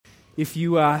If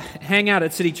you hang out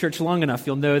at City Church long enough,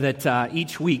 you'll know that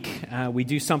each week we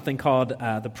do something called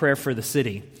the Prayer for the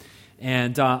City.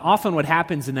 And often what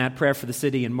happens in that Prayer for the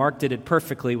City, and Mark did it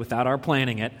perfectly without our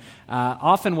planning it,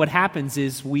 often what happens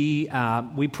is we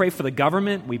pray for the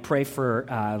government, we pray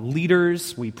for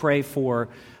leaders, we pray for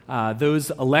those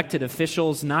elected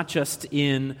officials, not just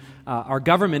in our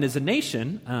government as a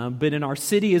nation, but in our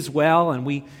city as well, and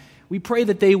we pray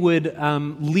that they would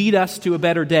lead us to a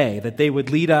better day, that they would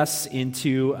lead us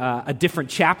into a different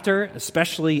chapter,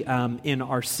 especially in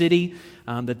our city,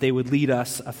 that they would lead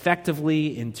us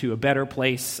effectively into a better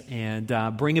place and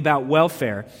bring about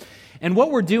welfare. And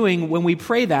what we're doing when we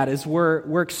pray that is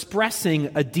we're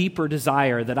expressing a deeper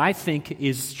desire that I think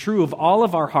is true of all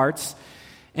of our hearts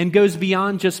and goes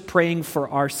beyond just praying for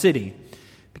our city.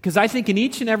 Because I think in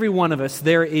each and every one of us,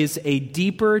 there is a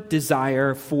deeper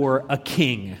desire for a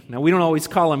king. Now, we don't always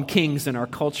call them kings in our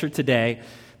culture today,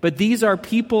 but these are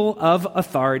people of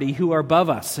authority who are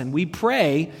above us. And we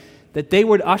pray that they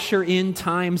would usher in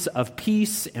times of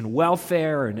peace and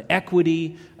welfare and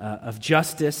equity, of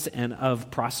justice and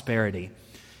of prosperity.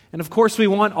 And of course, we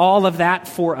want all of that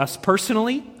for us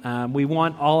personally. We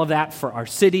want all of that for our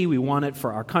city. We want it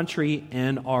for our country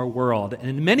and our world. And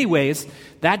in many ways,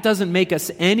 that doesn't make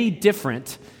us any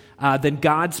different than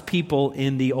God's people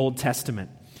in the Old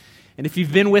Testament. And if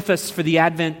you've been with us for the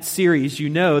Advent series, you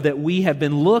know that we have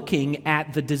been looking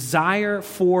at the desire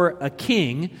for a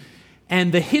king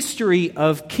and the history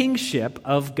of kingship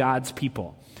of God's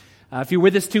people. If you were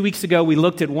with us 2 weeks ago, we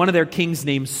looked at one of their kings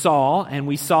named Saul, and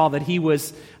we saw that he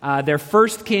was their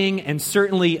first king and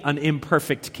certainly an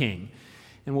imperfect king.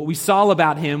 And what we saw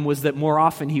about him was that more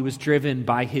often he was driven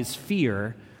by his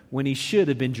fear when he should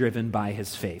have been driven by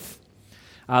his faith.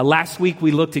 Last week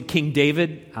we looked at King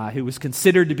David, who was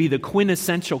considered to be the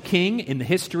quintessential king in the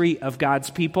history of God's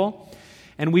people.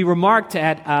 And we remarked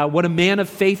at what a man of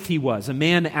faith he was, a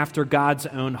man after God's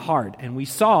own heart. And we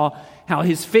saw how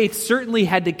his faith certainly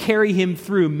had to carry him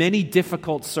through many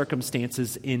difficult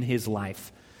circumstances in his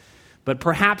life. But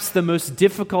perhaps the most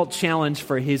difficult challenge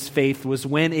for his faith was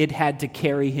when it had to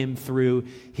carry him through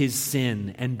his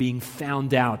sin and being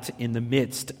found out in the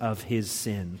midst of his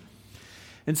sin.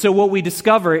 And so what we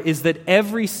discover is that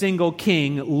every single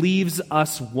king leaves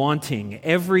us wanting.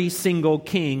 Every single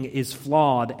king is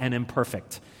flawed and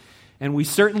imperfect. And we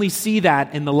certainly see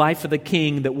that in the life of the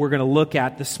king that we're going to look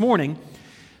at this morning.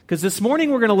 Because this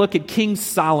morning we're going to look at King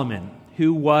Solomon,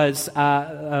 who was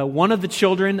one of the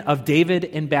children of David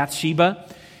and Bathsheba.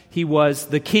 He was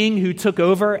the king who took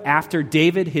over after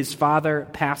David, his father,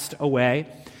 passed away.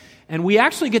 And we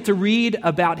actually get to read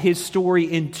about his story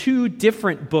in two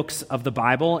different books of the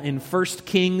Bible, in 1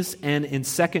 Kings and in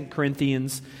 2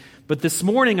 Corinthians. But this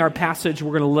morning, our passage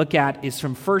we're going to look at is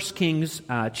from 1 Kings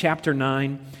chapter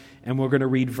 9, and we're going to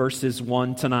read verses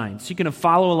 1 to 9. So you can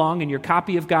follow along in your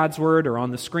copy of God's Word or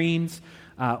on the screens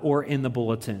or in the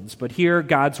bulletins. But here,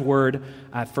 God's Word,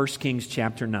 1 Kings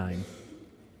chapter 9.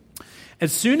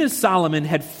 As soon as Solomon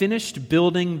had finished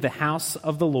building the house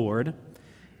of the Lord,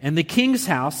 and the king's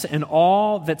house and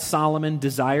all that Solomon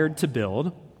desired to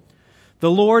build,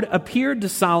 the Lord appeared to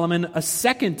Solomon a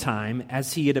second time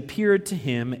as he had appeared to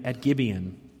him at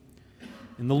Gibeon.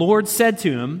 And the Lord said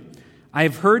to him, I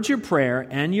have heard your prayer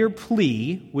and your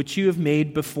plea which you have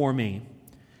made before me.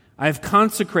 I have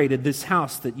consecrated this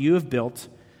house that you have built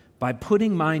by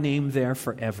putting my name there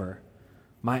forever.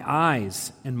 My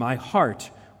eyes and my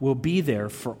heart will be there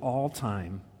for all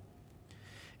time.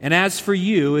 And as for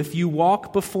you, if you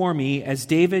walk before me as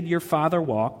David your father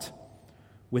walked,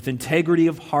 with integrity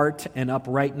of heart and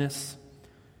uprightness,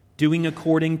 doing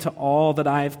according to all that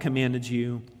I have commanded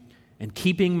you, and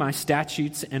keeping my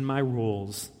statutes and my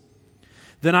rules,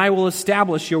 then I will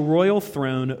establish your royal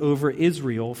throne over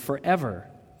Israel forever,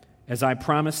 as I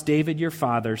promised David your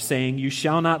father, saying, you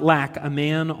shall not lack a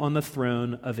man on the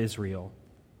throne of Israel.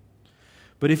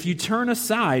 But if you turn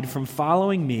aside from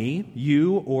following me,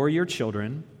 you or your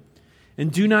children,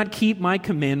 and do not keep my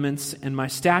commandments and my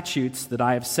statutes that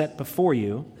I have set before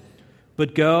you,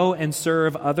 but go and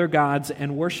serve other gods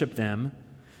and worship them,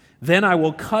 then I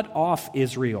will cut off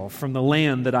Israel from the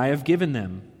land that I have given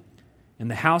them,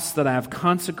 and the house that I have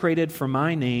consecrated for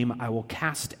my name I will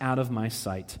cast out of my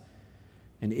sight,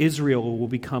 and Israel will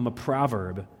become a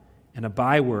proverb and a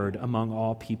byword among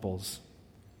all peoples.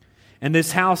 And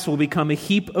this house will become a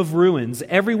heap of ruins.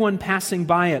 Everyone passing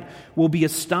by it will be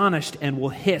astonished and will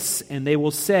hiss, and they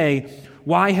will say,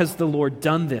 why has the Lord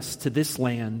done this to this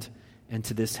land and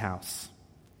to this house?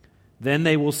 Then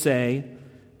they will say,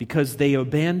 because they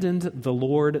abandoned the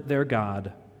Lord their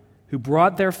God, who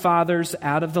brought their fathers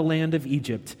out of the land of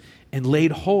Egypt, and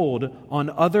laid hold on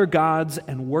other gods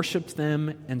and worshipped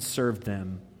them and served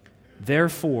them.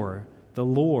 Therefore, the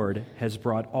Lord has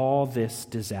brought all this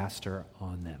disaster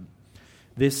on them."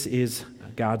 This is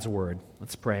God's word.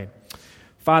 Let's pray.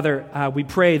 Father, we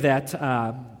pray that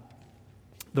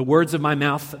the words of my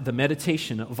mouth, the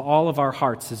meditation of all of our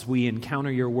hearts as we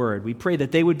encounter your word, we pray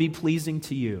that they would be pleasing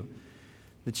to you,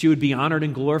 that you would be honored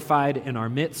and glorified in our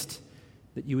midst,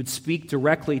 that you would speak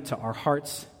directly to our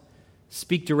hearts,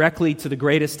 speak directly to the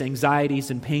greatest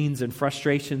anxieties and pains and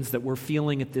frustrations that we're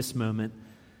feeling at this moment.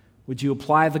 Would you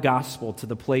apply the gospel to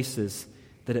the places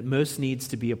that it most needs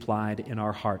to be applied in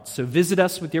our hearts? So visit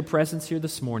us with your presence here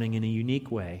this morning in a unique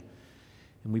way.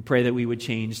 And we pray that we would be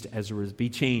changed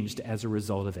as a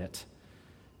result of it.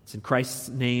 It's in Christ's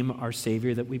name, our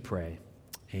Savior, that we pray.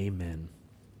 Amen.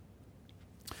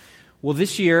 Well,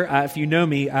 this year, if you know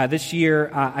me,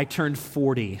 I turned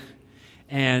 40.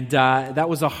 And that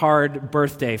was a hard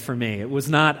birthday for me. It was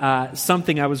not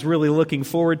something I was really looking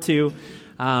forward to.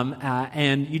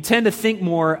 And you tend to think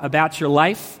more about your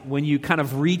life when you kind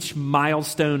of reach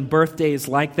milestone birthdays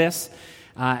like this.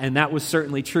 And that was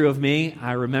certainly true of me.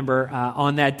 I remember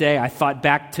on that day, I thought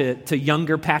back to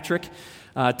younger Patrick,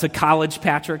 to college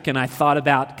Patrick, and I thought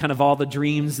about kind of all the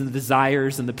dreams and the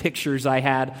desires and the pictures I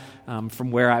had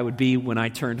from where I would be when I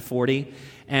turned 40.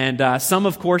 And some,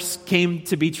 of course, came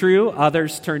to be true.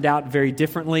 Others turned out very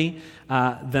differently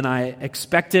than I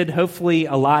expected. Hopefully,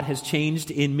 a lot has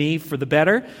changed in me for the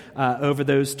better over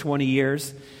those 20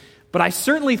 years. But I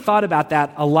certainly thought about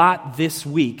that a lot this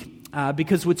week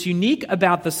because what's unique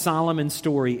about the Solomon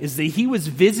story is that he was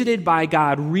visited by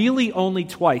God really only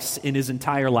twice in his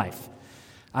entire life.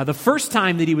 The first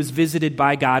time that he was visited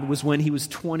by God was when he was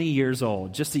 20 years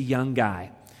old, just a young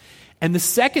guy. And the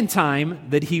second time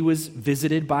that he was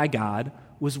visited by God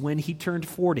was when he turned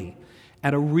 40,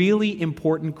 at a really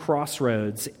important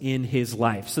crossroads in his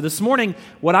life. So this morning,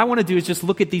 what I want to do is just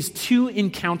look at these two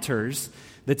encounters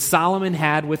that Solomon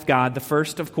had with God. The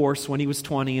first, of course, when he was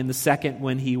 20, and the second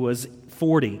when he was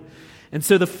 40. And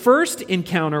so the first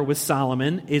encounter with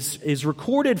Solomon is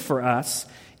recorded for us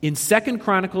in 2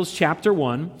 Chronicles chapter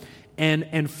 1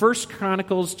 and 1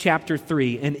 Chronicles chapter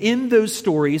 3. And in those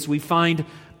stories, we find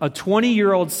a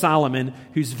 20-year-old Solomon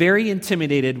who's very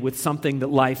intimidated with something that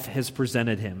life has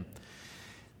presented him.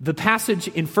 The passage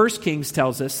in 1 Kings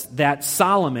tells us that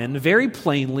Solomon very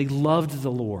plainly loved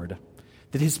the Lord,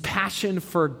 that his passion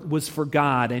was for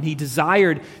God, and he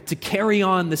desired to carry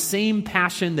on the same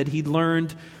passion that he'd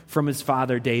learned from his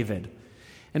father David.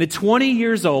 And at 20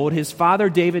 years old, his father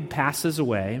David passes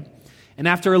away, and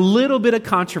after a little bit of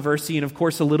controversy and, of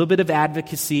course, a little bit of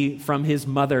advocacy from his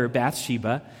mother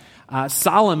Bathsheba,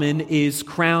 Solomon is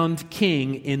crowned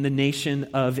king in the nation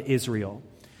of Israel.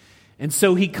 And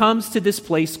so he comes to this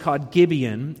place called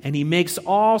Gibeon, and he makes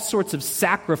all sorts of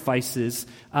sacrifices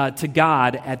to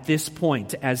God at this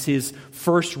point as his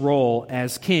first role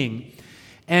as king.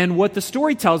 And what the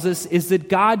story tells us is that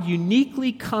God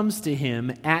uniquely comes to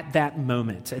him at that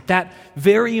moment, at that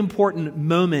very important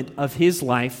moment of his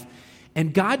life.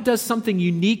 And God does something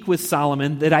unique with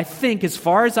Solomon that I think, as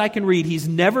far as I can read, he's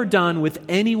never done with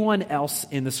anyone else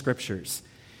in the scriptures.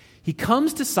 He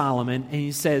comes to Solomon and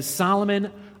he says,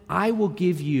 "Solomon, I will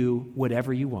give you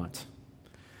whatever you want.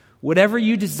 Whatever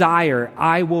you desire,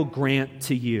 I will grant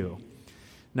to you."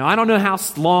 Now, I don't know how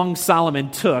long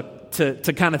Solomon took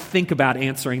to kind of think about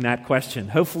answering that question.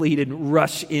 Hopefully, he didn't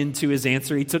rush into his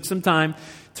answer. He took some time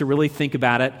to really think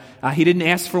about it. He didn't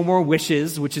ask for more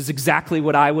wishes, which is exactly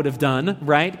what I would have done,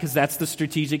 right? Because that's the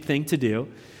strategic thing to do.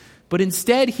 But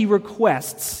instead, he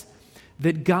requests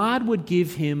that God would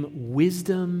give him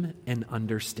wisdom and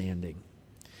understanding.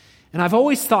 And I've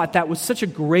always thought that was such a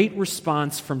great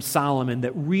response from Solomon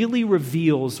that really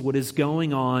reveals what is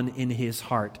going on in his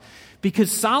heart. Because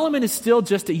Solomon is still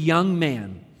just a young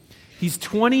man. He's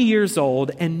 20 years old,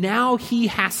 and now he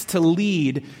has to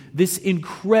lead this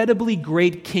incredibly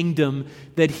great kingdom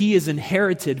that he has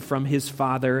inherited from his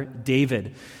father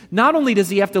David. Not only does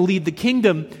he have to lead the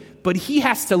kingdom, but he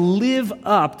has to live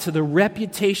up to the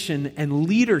reputation and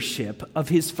leadership of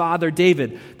his father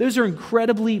David. Those are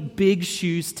incredibly big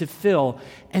shoes to fill.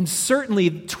 And certainly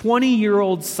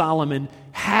 20-year-old Solomon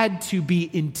had to be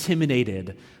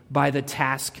intimidated by the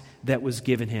task that was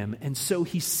given him. And so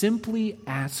he simply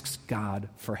asks God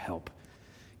for help.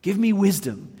 Give me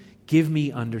wisdom. Give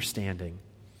me understanding.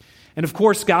 And of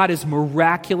course, God is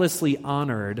miraculously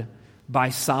honored by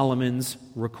Solomon's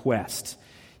request.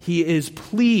 He is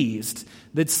pleased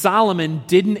that Solomon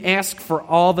didn't ask for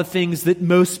all the things that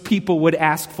most people would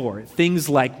ask for, things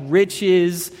like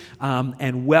riches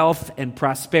and wealth and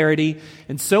prosperity.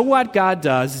 And so what God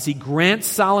does is he grants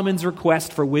Solomon's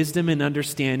request for wisdom and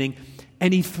understanding,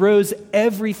 and he throws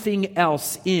everything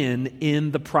else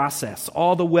in the process,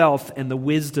 all the wealth and the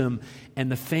wisdom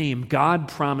and the fame God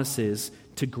promises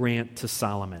to grant to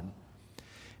Solomon.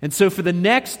 And so for the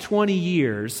next 20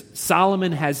 years,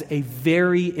 Solomon has a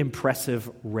very impressive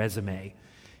resume.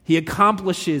 He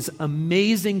accomplishes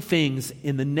amazing things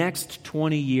in the next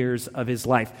 20 years of his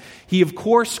life. He, of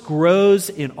course,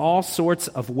 grows in all sorts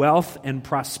of wealth and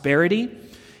prosperity.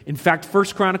 In fact, 1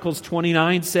 Chronicles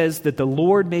 29 says that the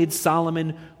Lord made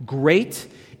Solomon great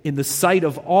in the sight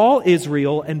of all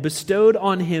Israel and bestowed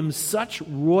on him such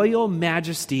royal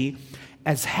majesty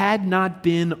as had not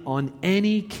been on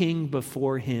any king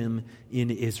before him in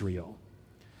Israel.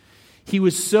 He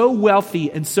was so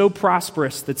wealthy and so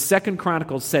prosperous that 2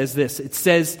 Chronicles says this. It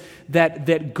says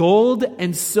that gold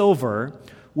and silver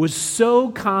was so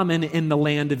common in the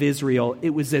land of Israel,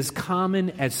 it was as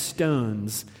common as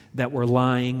stones that were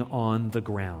lying on the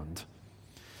ground.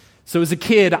 So as a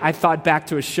kid, I thought back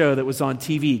to a show that was on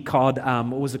TV called,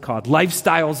 what was it called?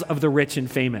 Lifestyles of the Rich and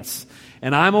Famous.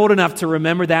 And I'm old enough to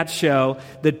remember that show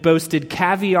that boasted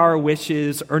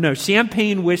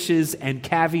champagne wishes and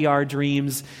caviar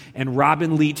dreams, and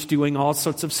Robin Leach doing all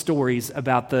sorts of stories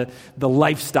about the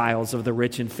lifestyles of the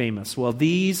rich and famous. Well,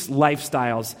 these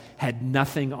lifestyles had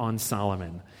nothing on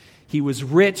Solomon. He was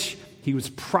rich, he was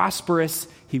prosperous,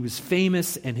 he was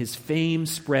famous, and his fame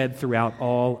spread throughout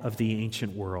all of the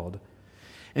ancient world.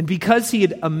 And because he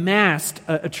had amassed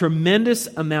a tremendous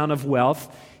amount of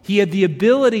wealth, he had the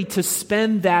ability to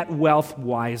spend that wealth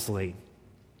wisely.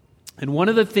 And one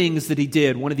of the things that he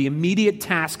did, one of the immediate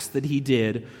tasks that he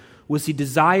did, was he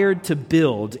desired to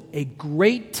build a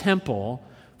great temple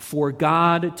for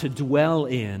God to dwell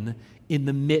in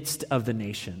the midst of the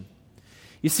nation.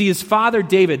 You see, his father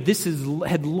David,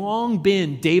 had long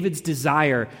been David's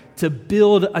desire to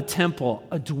build a temple,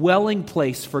 a dwelling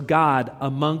place for God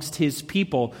amongst his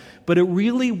people, but it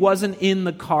really wasn't in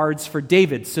the cards for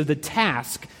David, so the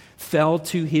task fell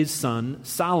to his son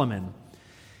Solomon.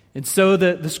 And so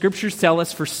the scriptures tell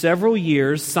us for several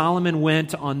years, Solomon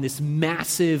went on this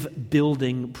massive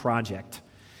building project.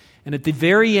 And at the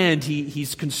very end,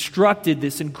 he's constructed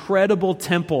this incredible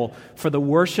temple for the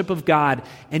worship of God,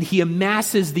 and he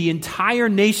amasses the entire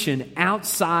nation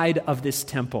outside of this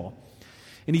temple.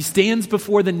 And he stands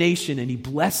before the nation and he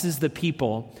blesses the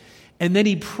people, and then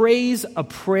he prays a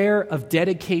prayer of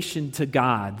dedication to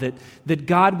God, that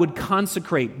God would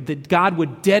consecrate, that God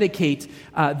would dedicate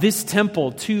this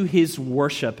temple to his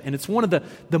worship. And it's one of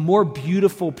the more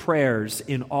beautiful prayers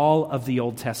in all of the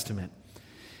Old Testament.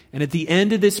 And at the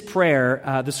end of this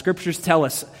prayer, the scriptures tell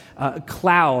us a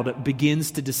cloud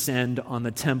begins to descend on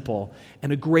the temple,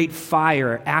 and a great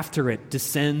fire after it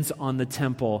descends on the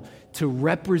temple to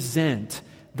represent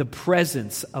the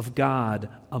presence of God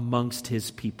amongst his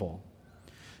people.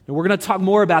 Now, we're going to talk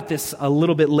more about this a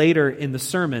little bit later in the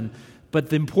sermon, but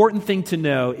the important thing to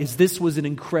know is this was an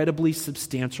incredibly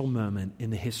substantial moment in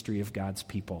the history of God's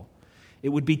people. It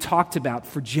would be talked about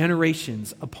for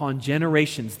generations upon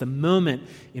generations, the moment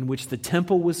in which the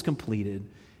temple was completed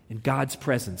and God's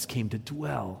presence came to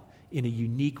dwell in a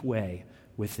unique way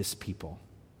with this people.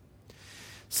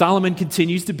 Solomon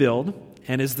continues to build,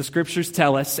 and as the scriptures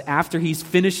tell us, after he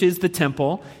finishes the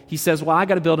temple, he says, well, I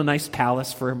got to build a nice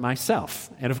palace for myself.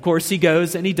 And of course he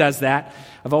goes and he does that.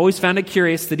 I've always found it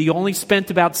curious that he only spent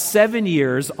about 7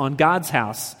 years on God's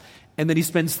house, and then he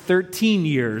spends 13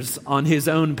 years on his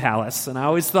own palace. And I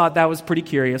always thought that was pretty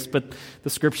curious, but the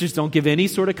scriptures don't give any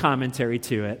sort of commentary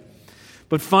to it.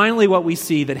 But finally, what we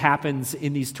see that happens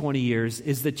in these 20 years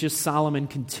is that just Solomon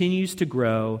continues to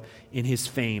grow in his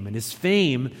fame, and his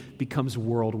fame becomes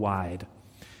worldwide.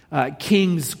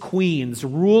 Kings, queens,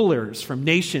 rulers from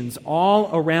nations all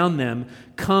around them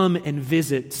come and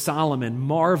visit Solomon,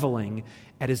 marveling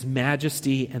at his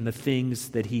majesty and the things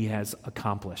that he has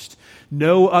accomplished.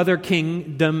 No other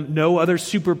kingdom, no other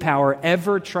superpower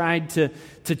ever tried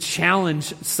to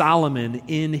challenge Solomon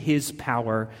in his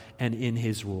power and in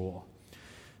his rule.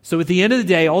 So at the end of the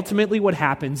day, ultimately what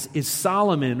happens is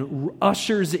Solomon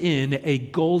ushers in a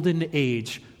golden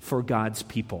age for God's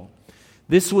people.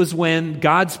 This was when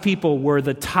God's people were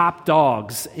the top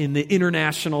dogs in the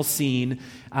international scene.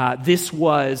 This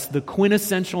was the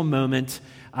quintessential moment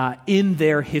in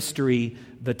their history,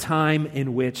 the time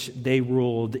in which they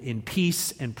ruled in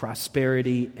peace and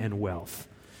prosperity and wealth.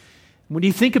 When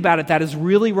you think about it, that is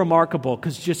really remarkable,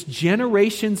 because just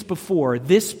generations before,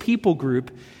 this people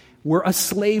group were a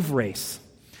slave race.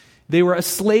 They were a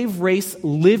slave race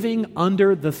living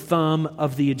under the thumb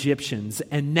of the Egyptians.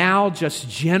 And now, just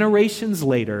generations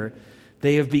later,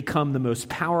 they have become the most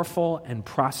powerful and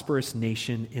prosperous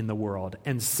nation in the world.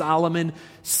 And Solomon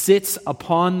sits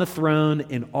upon the throne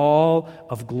in all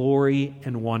of glory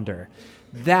and wonder.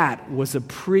 That was a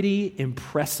pretty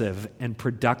impressive and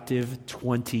productive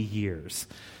 20 years.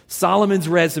 Solomon's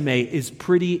resume is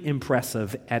pretty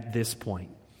impressive at this point.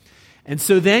 And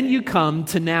so then you come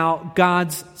to now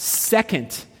God's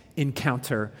second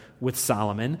encounter with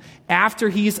Solomon. After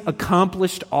he's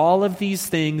accomplished all of these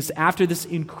things, after this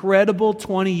incredible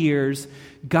 20 years,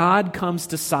 God comes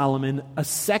to Solomon a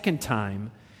second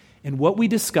time. And what we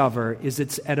discover is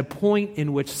it's at a point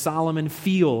in which Solomon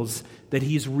feels that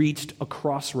he's reached a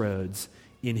crossroads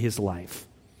in his life.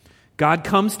 God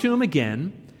comes to him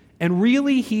again, and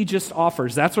really he just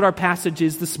offers. That's what our passage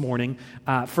is this morning,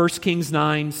 1 Kings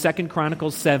 9, 2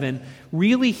 Chronicles 7.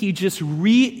 Really he just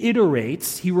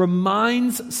reiterates, he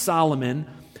reminds Solomon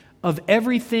of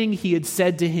everything he had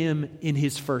said to him in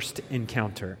his first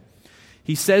encounter.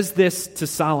 He says this to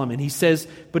Solomon. He says,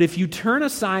 "But if you turn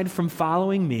aside from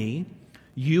following me,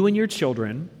 you and your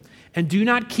children, and do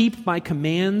not keep my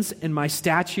commands and my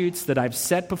statutes that I've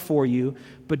set before you,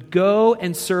 but go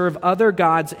and serve other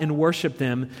gods and worship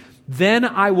them, then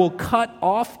I will cut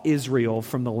off Israel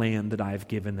from the land that I have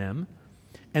given them,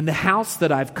 and the house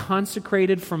that I've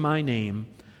consecrated for my name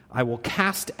I will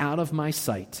cast out of my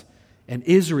sight, and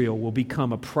Israel will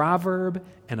become a proverb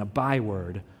and a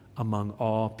byword among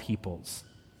all peoples."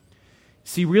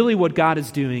 See, really what God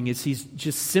is doing is he's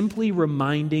just simply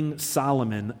reminding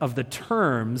Solomon of the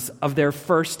terms of their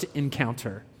first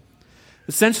encounter.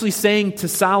 Essentially saying to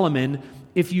Solomon,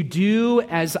 if you do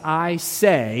as I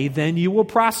say, then you will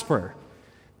prosper.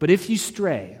 But if you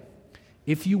stray,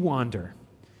 if you wander,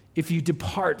 if you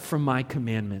depart from my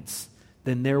commandments,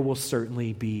 then there will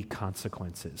certainly be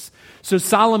consequences. So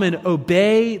Solomon,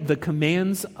 obey the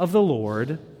commands of the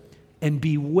Lord and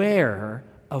beware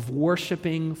of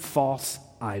worshiping false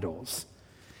idols.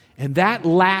 And that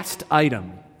last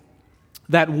item,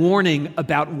 that warning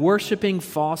about worshiping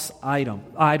false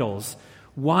idols,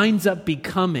 winds up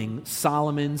becoming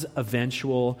Solomon's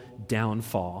eventual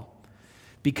downfall.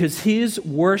 Because his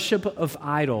worship of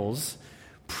idols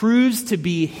proves to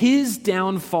be his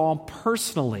downfall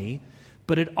personally,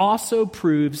 but it also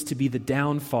proves to be the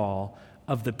downfall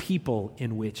of the people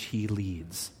in which he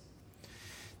leads.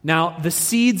 Now, the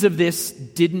seeds of this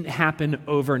didn't happen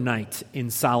overnight in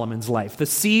Solomon's life. The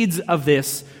seeds of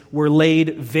this were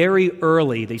laid very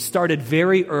early. They started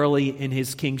very early in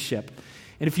his kingship.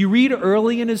 And if you read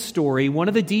early in his story, one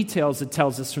of the details it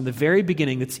tells us from the very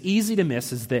beginning that's easy to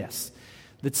miss is this,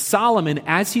 that Solomon,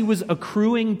 as he was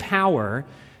accruing power,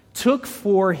 took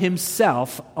for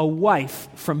himself a wife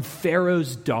from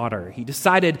Pharaoh's daughter. He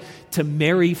decided to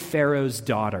marry Pharaoh's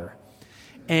daughter.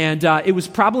 And it was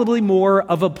probably more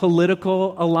of a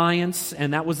political alliance,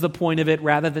 and that was the point of it,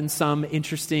 rather than some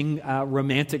interesting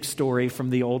romantic story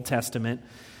from the Old Testament.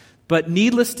 But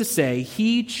needless to say,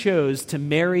 he chose to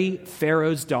marry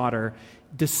Pharaoh's daughter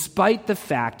despite the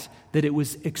fact that it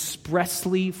was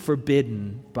expressly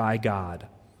forbidden by God.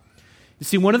 You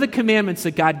see, one of the commandments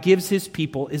that God gives his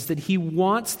people is that he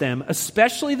wants them,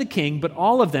 especially the king, but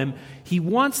all of them, he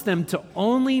wants them to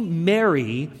only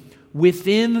marry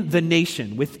within the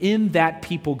nation, within that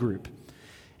people group.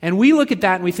 And we look at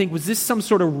that and we think, was this some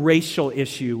sort of racial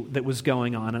issue that was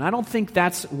going on? And I don't think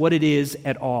that's what it is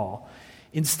at all.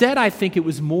 Instead, I think it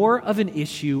was more of an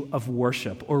issue of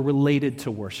worship or related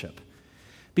to worship.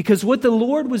 Because what the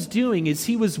Lord was doing is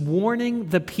he was warning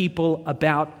the people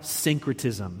about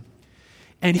syncretism.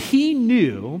 And he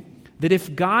knew that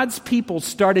if God's people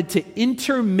started to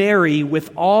intermarry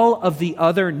with all of the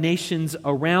other nations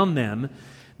around them,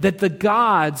 that the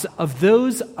gods of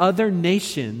those other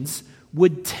nations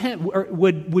would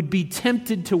be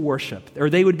tempted to worship, or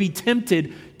they would be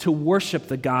tempted to worship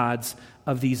the gods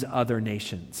of these other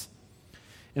nations.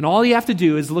 And all you have to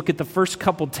do is look at the first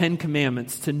couple 10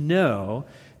 commandments to know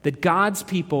that God's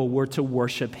people were to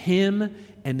worship him,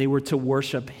 and they were to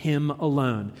worship him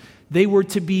alone. They were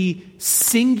to be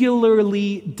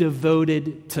singularly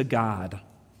devoted to God.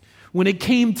 When it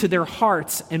came to their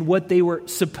hearts and what they were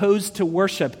supposed to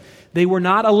worship, they were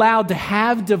not allowed to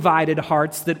have divided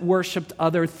hearts that worshiped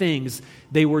other things.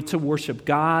 They were to worship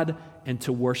God and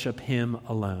to worship him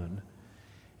alone.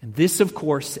 And this, of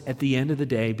course, at the end of the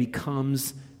day,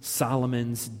 becomes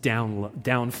Solomon's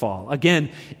downfall. Again,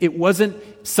 it wasn't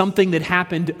something that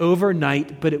happened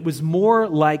overnight, but it was more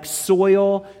like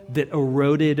soil that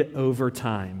eroded over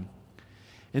time.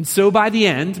 And so by the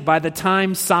end, by the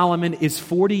time Solomon is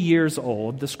 40 years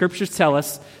old, the scriptures tell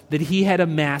us that he had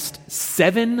amassed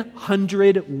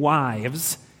 700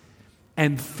 wives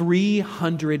and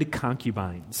 300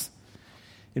 concubines.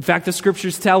 In fact, the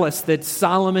scriptures tell us that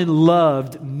Solomon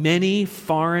loved many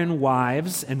foreign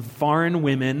wives and foreign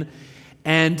women,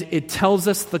 and it tells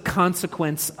us the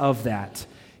consequence of that.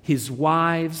 His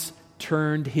wives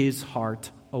turned his heart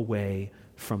away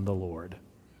from the Lord.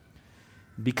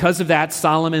 Because of that,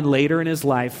 Solomon later in his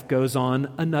life goes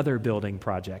on another building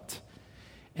project.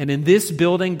 And in this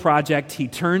building project, he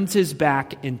turns his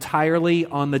back entirely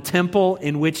on the temple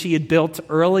in which he had built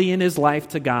early in his life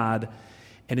to God,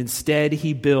 and instead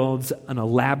he builds an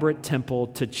elaborate temple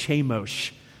to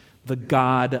Chemosh, the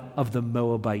god of the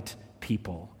Moabite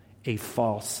people, a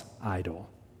false idol.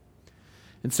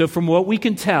 And so from what we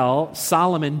can tell,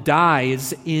 Solomon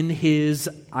dies in his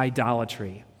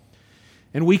idolatry.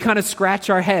 And we kind of scratch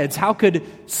our heads. How could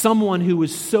someone who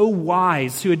was so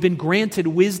wise, who had been granted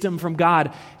wisdom from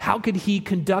God, how could he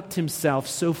conduct himself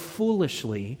so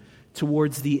foolishly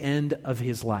towards the end of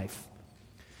his life?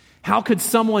 How could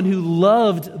someone who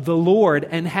loved the Lord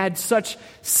and had such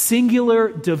singular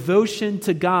devotion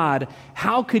to God,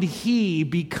 how could he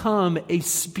become a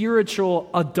spiritual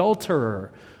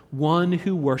adulterer, one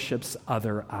who worships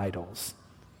other idols?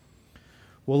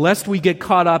 Well, lest we get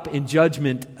caught up in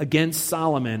judgment against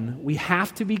Solomon, we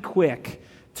have to be quick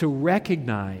to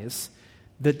recognize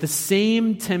that the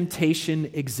same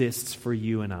temptation exists for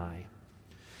you and I.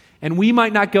 And we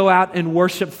might not go out and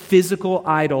worship physical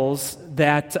idols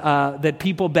that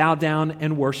people bow down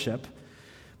and worship,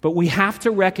 but we have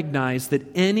to recognize that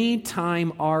any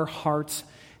time our hearts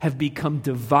have become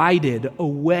divided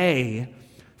away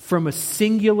from a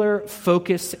singular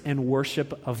focus and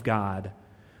worship of God,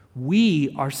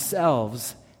 we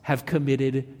ourselves have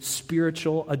committed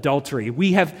spiritual adultery.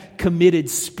 We have committed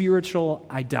spiritual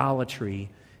idolatry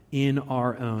in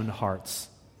our own hearts.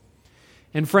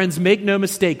 And friends, make no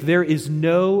mistake, there is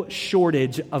no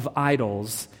shortage of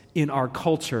idols in our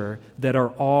culture that are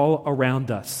all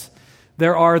around us.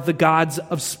 There are the gods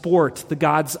of sport, the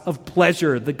gods of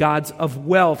pleasure, the gods of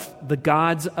wealth, the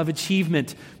gods of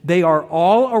achievement. They are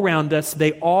all around us.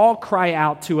 They all cry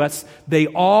out to us. They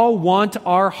all want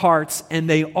our hearts, and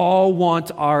they all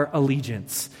want our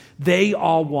allegiance. They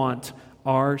all want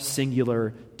our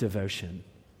singular devotion.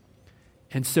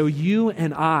 And so you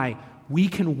and I, we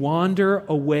can wander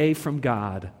away from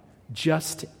God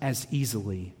just as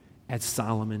easily as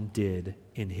Solomon did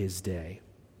in his day.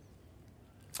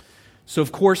 So,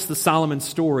 of course, the Solomon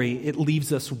story, it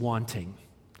leaves us wanting.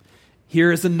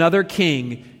 Here is another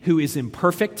king who is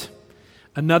imperfect,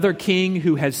 another king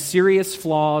who has serious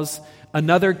flaws,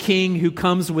 another king who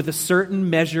comes with a certain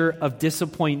measure of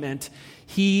disappointment.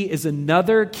 He is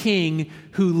another king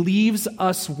who leaves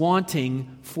us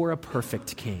wanting for a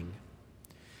perfect king.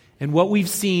 And what we've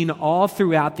seen all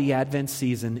throughout the Advent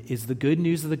season is the good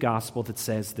news of the gospel that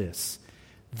says this: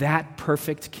 that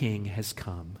perfect king has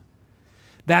come.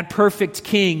 That perfect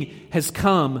king has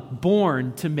come,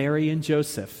 born to Mary and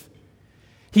Joseph.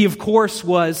 He, of course,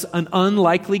 was an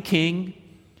unlikely king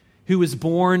who was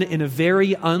born in a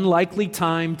very unlikely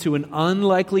time to an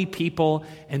unlikely people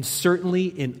and certainly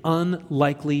in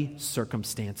unlikely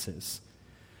circumstances.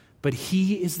 But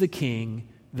he is the king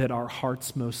that our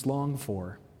hearts most long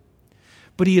for.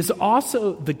 But he is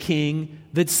also the king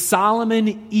that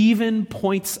Solomon even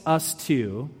points us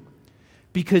to,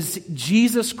 because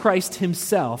Jesus Christ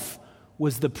himself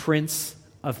was the Prince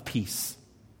of Peace.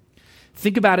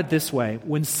 Think about it this way.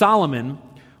 When Solomon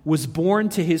was born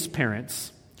to his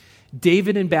parents,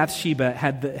 David and Bathsheba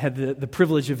had the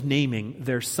privilege of naming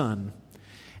their son.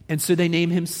 And so they name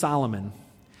him Solomon.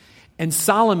 And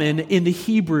Solomon in the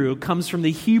Hebrew comes from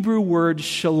the Hebrew word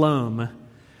shalom,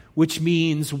 which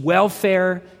means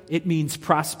welfare, it means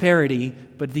prosperity,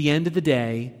 but at the end of the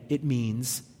day, it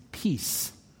means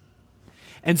peace.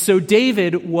 And so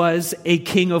David was a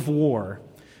king of war.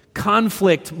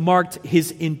 Conflict marked his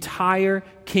entire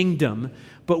kingdom.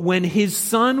 But when his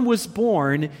son was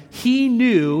born, he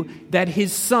knew that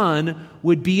his son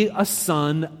would be a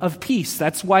son of peace.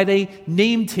 That's why they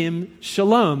named him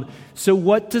Shalom. So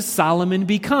what does Solomon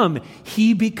become?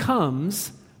 He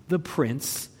becomes the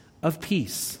Prince of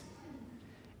Peace.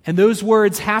 And those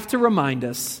words have to remind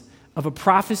us of a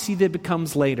prophecy that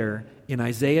becomes later in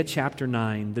Isaiah chapter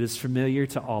 9 that is familiar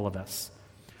to all of us.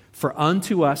 For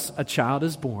unto us a child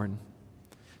is born,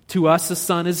 to us a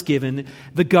son is given,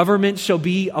 the government shall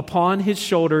be upon his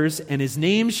shoulders, and his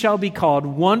name shall be called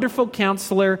Wonderful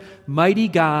Counselor, Mighty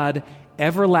God,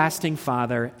 Everlasting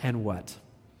Father, and what?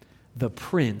 The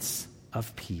Prince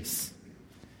of Peace.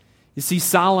 You see,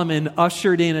 Solomon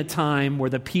ushered in a time where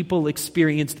the people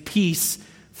experienced peace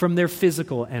from their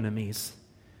physical enemies.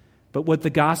 But what the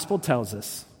gospel tells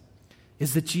us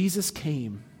is that Jesus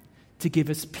came to give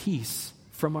us peace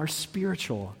from our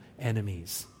spiritual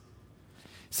enemies.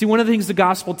 See, one of the things the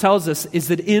gospel tells us is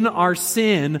that in our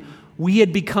sin, we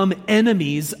had become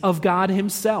enemies of God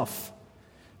himself.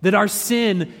 That our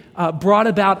sin brought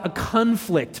about a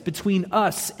conflict between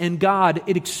us and God.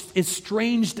 It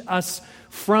estranged us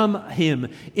from him.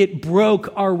 It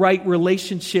broke our right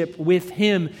relationship with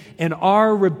him, and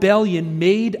our rebellion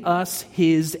made us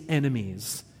his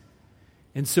enemies.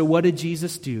 And so what did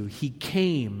Jesus do? He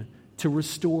came to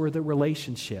restore the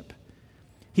relationship.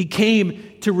 He came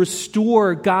to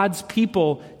restore God's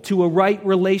people to a right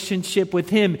relationship with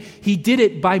him. He did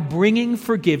it by bringing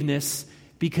forgiveness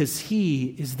because he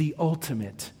is the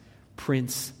ultimate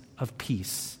Prince of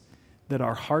Peace that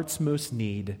our hearts most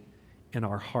need and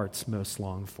our hearts most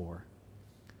long for.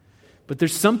 But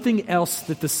there's something else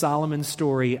that the Solomon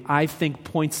story, I think,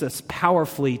 points us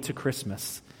powerfully to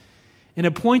Christmas. And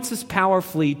it points us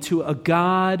powerfully to a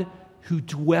God who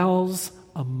dwells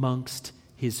amongst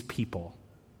his people.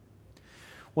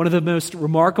 One of the most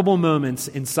remarkable moments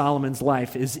in Solomon's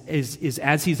life is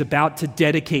as he's about to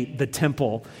dedicate the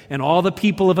temple, and all the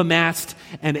people have amassed,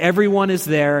 and everyone is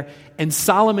there, and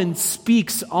Solomon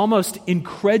speaks almost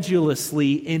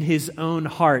incredulously in his own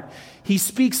heart. He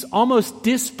speaks almost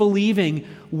disbelieving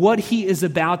what he is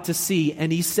about to see,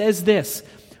 and he says this,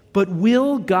 "But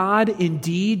will God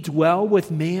indeed dwell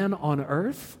with man on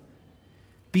earth?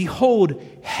 Behold,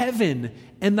 heaven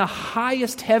and the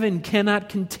highest heaven cannot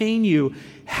contain you.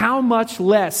 How much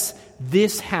less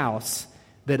this house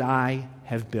that I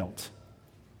have built?"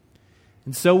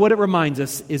 And so what it reminds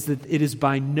us is that it is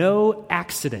by no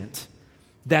accident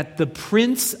that the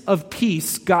Prince of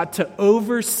Peace got to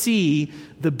oversee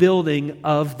the building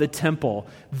of the temple,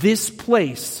 this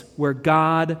place where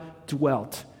God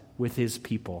dwelt with his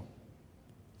people.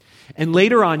 And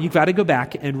later on, you've got to go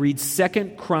back and read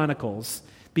 2 Chronicles,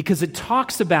 because it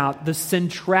talks about the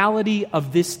centrality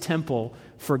of this temple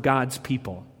for God's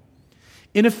people.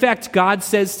 In effect, God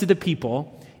says to the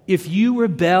people, if you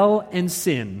rebel and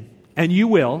sin, and you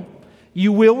will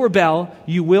rebel,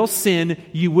 you will sin,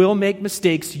 you will make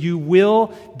mistakes, you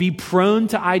will be prone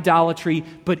to idolatry,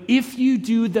 but if you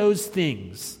do those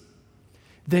things,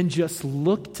 then just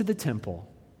look to the temple,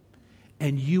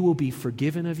 and you will be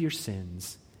forgiven of your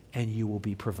sins, and you will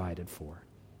be provided for.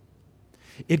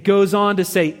 It goes on to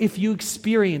say, if you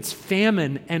experience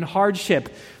famine and hardship,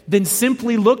 then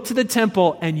simply look to the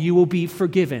temple and you will be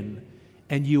forgiven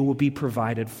and you will be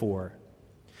provided for.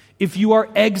 If you are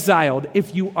exiled,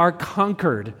 if you are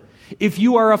conquered, if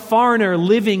you are a foreigner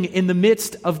living in the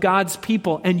midst of God's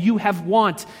people and you have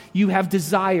want, you have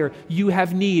desire, you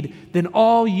have need, then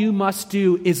all you must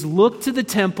do is look to the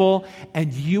temple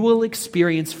and you will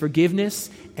experience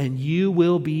forgiveness and you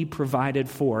will be provided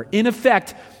for. In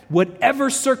effect, whatever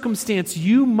circumstance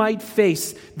you might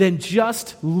face, then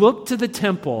just look to the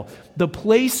temple, the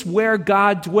place where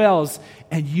God dwells,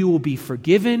 and you will be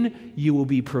forgiven, you will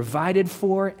be provided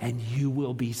for, and you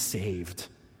will be saved.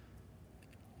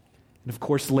 And of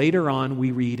course, later on,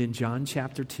 we read in John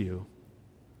chapter 2,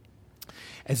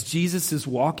 as Jesus is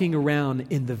walking around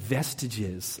in the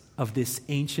vestiges of this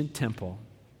ancient temple,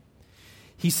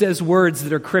 he says words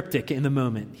that are cryptic in the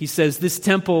moment. He says, this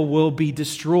temple will be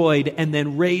destroyed and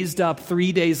then raised up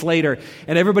 3 days later.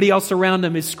 And everybody else around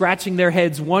him is scratching their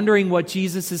heads, wondering what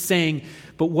Jesus is saying.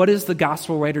 But what does the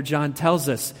gospel writer John tells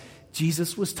us?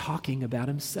 Jesus was talking about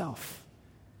himself.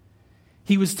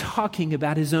 He was talking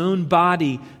about his own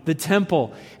body, the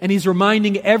temple. And he's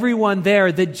reminding everyone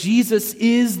there that Jesus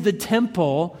is the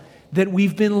temple that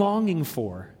we've been longing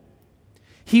for.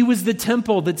 He was the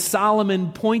temple that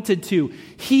Solomon pointed to.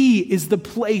 He is the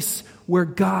place where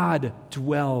God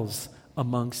dwells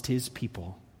amongst his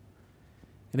people.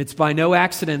 And it's by no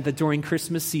accident that during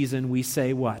Christmas season we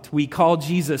say what? We call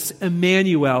Jesus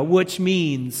Emmanuel, which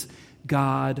means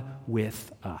God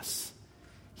with us.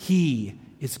 He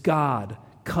is God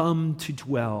come to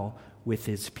dwell with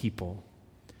his people.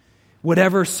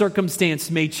 Whatever circumstance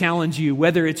may challenge you,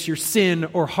 whether it's your sin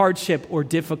or hardship or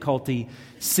difficulty,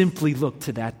 simply look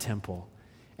to that temple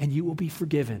and you will be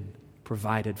forgiven,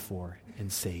 provided for,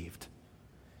 and saved.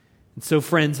 And so,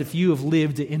 friends, if you have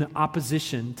lived in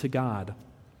opposition to God,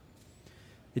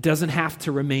 it doesn't have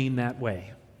to remain that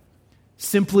way.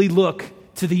 Simply look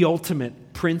to the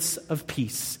ultimate Prince of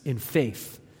Peace in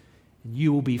faith, and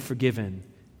you will be forgiven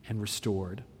and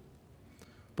restored.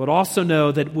 But also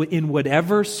know that in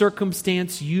whatever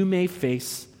circumstance you may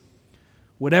face,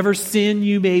 whatever sin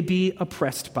you may be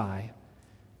oppressed by,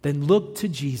 then look to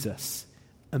Jesus,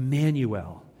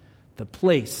 Emmanuel, the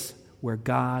place where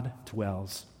God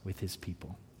dwells with his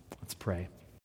people. Let's pray.